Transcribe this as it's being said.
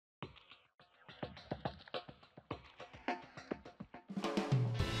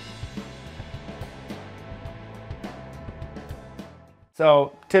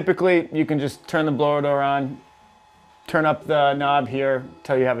So typically you can just turn the blower door on, turn up the knob here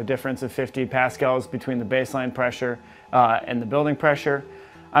till you have a difference of 50 pascals between the baseline pressure and the building pressure.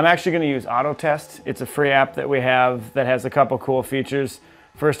 I'm actually going to use Auto Test. It's a free app that we have that has a couple cool features.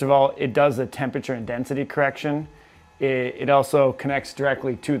 First of all, it does a temperature and density correction. It also connects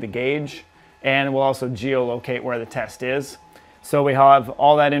directly to the gauge, and will also geolocate where the test is. So we have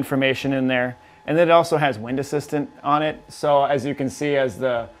all that information in there. And then it also has Wind Assistant on it. So as you can see,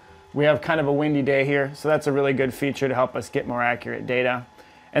 we have kind of a windy day here, so that's a really good feature to help us get more accurate data.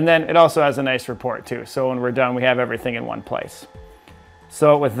 And then it also has a nice report too. So when we're done, we have everything in one place.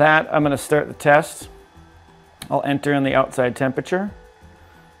 So with that, I'm going to start the test. I'll enter in the outside temperature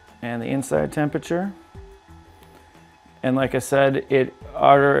and the inside temperature. And like I said, it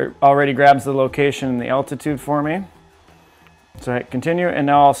already grabs the location and the altitude for me. So I hit continue, and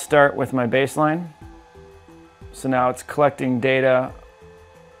now I'll start with my baseline. So now it's collecting data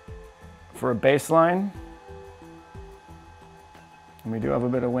for a baseline. And we do have a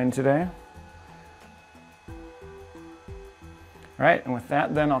bit of wind today. All right, and with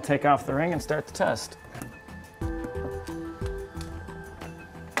that, then I'll take off the ring and start the test.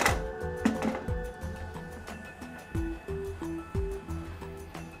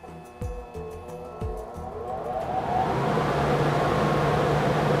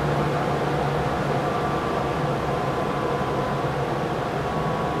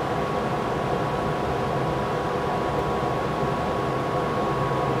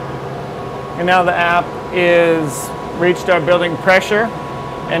 And now the app is reached our building pressure,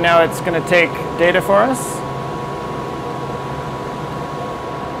 and now it's going to take data for us.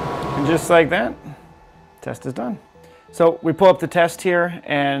 And just like that, test is done. So we pull up the test here,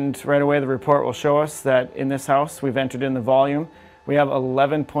 and right away the report will show us that in this house we've entered in the volume. We have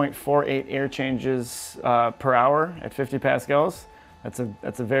 11.48 air changes per hour at 50 pascals. That's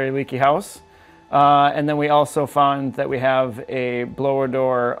a very leaky house. And then we also found that we have a blower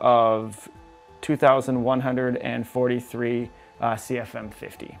door of 2,143 CFM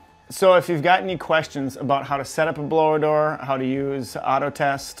 50. So if you've got any questions about how to set up a blower door, how to use Auto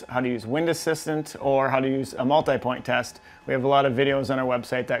Test, how to use Wind Assistant, or how to use a multi-point test, we have a lot of videos on our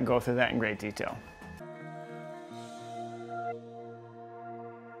website that go through that in great detail.